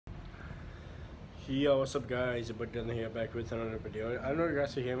Yo, what's up, guys? Your boy Dylan here, back with another video. I know you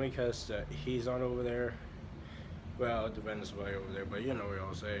guys can hear me because he's on over there. Well, it depends why over there, but you know what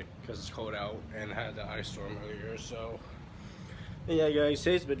I'll say because it's cold out and had the ice storm earlier. So, yeah, guys,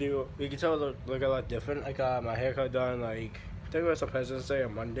 today's video, you can tell look a lot different. I got my haircut done like I think it was on President's Day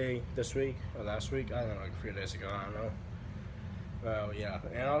on Monday this week or last week. I don't know, like a few days ago. I don't know. Well, yeah,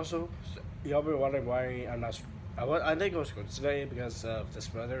 and also y'all be wondering why I'm not. I think it was good today because of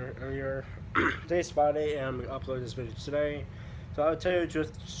this weather earlier. Today's Friday and I'm uploading this video today. So I'll tell you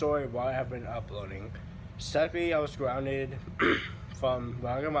just the story why I have been uploading. Sadly, I was grounded from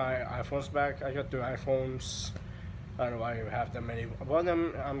when I got my iPhones back. I got 3 iPhones. I don't know why I have that many. One of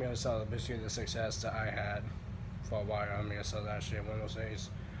them I'm gonna sell basically the 6S that I had for a while. I'm gonna sell that shit one of those days.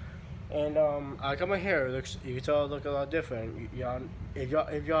 And I got my hair. It looks, you can tell it look a lot different. If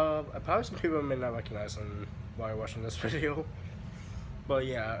y'all, probably some people may not recognize them while you're watching this video. But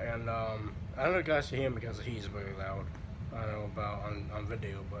yeah, and I don't know if you guys can hear him because he's really loud. I don't know about on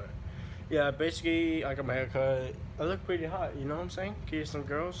video, but yeah, basically I got my hair cut. I look pretty hot, you know what I'm saying? Get some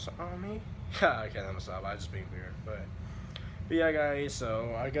girls on me. Yeah, I can't let myself. I just being weird, but yeah, guys.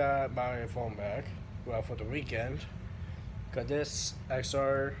 So I got my phone back. Well, for the weekend, got this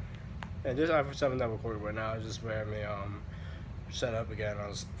XR. And this iPhone 7 that I'm recording right now is just randomly set up again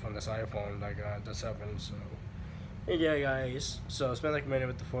from this iPhone that I got the 7. So yeah, guys. So spend like a minute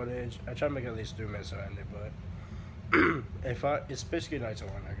with the footage. I try to make at least 3 minutes around it, but it's basically nighttime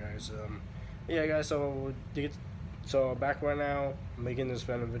right now, guys. Yeah, guys. So back right now, making this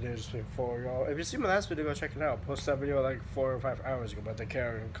random video just for y'all. If you see my last video, go check it out. Post that video like 4 or 5 hours ago about the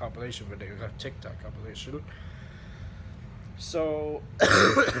Karen compilation video, like TikTok compilation. So,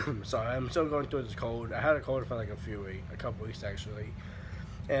 sorry, I'm still going through this cold. I had a cold for like a couple weeks actually.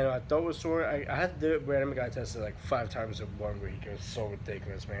 And I thought it was sore. I had to do it random guy tested like 5 times in 1 week. It was so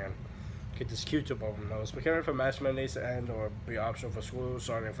ridiculous, man. Get this Q-tip over my nose. McCarran for match mandates to end or be optional for school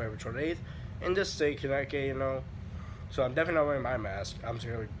starting on February 28th. In this state, Connecticut, you know. So I'm definitely not wearing my mask. I'm just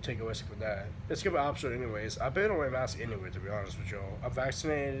going to take a risk with that. It's going to be optional anyways. I better not wear a mask anyway, to be honest with y'all. I'm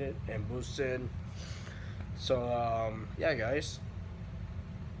vaccinated and boosted. So, yeah, guys.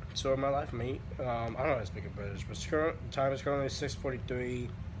 So, my life, mate. I don't know how to speak in British, but the time is currently 6:43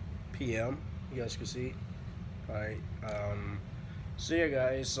 p.m. You guys can see. Alright. So, yeah,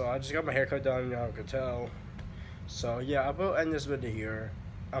 guys. So, I just got my haircut done, y'all can tell. So, yeah, I will end this video here.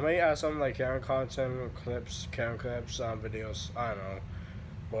 I may add some, like, Karen content, Karen clips, videos. I don't know.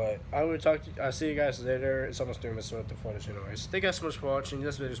 But I will I'll see you guys later. It's almost 3 minutes worth of footage anyways. Thank you guys so much for watching.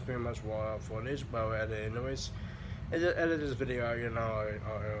 This video is pretty much raw footage, but I'll edit it anyways. Edit this video out, you know,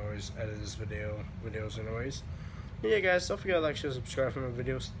 I always edit this videos anyways. Yeah, guys, don't forget to like, share, subscribe for my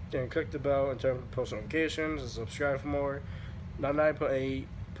videos. And click the bell and turn on post notifications and subscribe for more. Now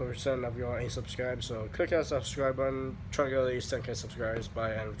 9.8% of y'all ain't subscribed, so click that subscribe button. Try to get at least 10K subscribers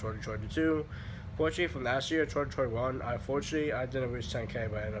by end of 2022. Fortunately, from last year, 2021, I didn't reach 10K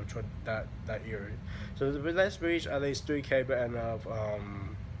by end of that year. So let's reach at least 3K by end of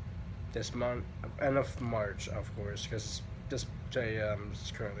this month, end of March, of course, because this day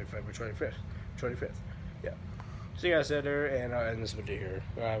is currently February 25th. Yeah. See you guys later, and I'll end this video here.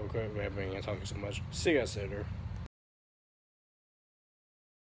 I regret rambling and talking so much. See you guys later.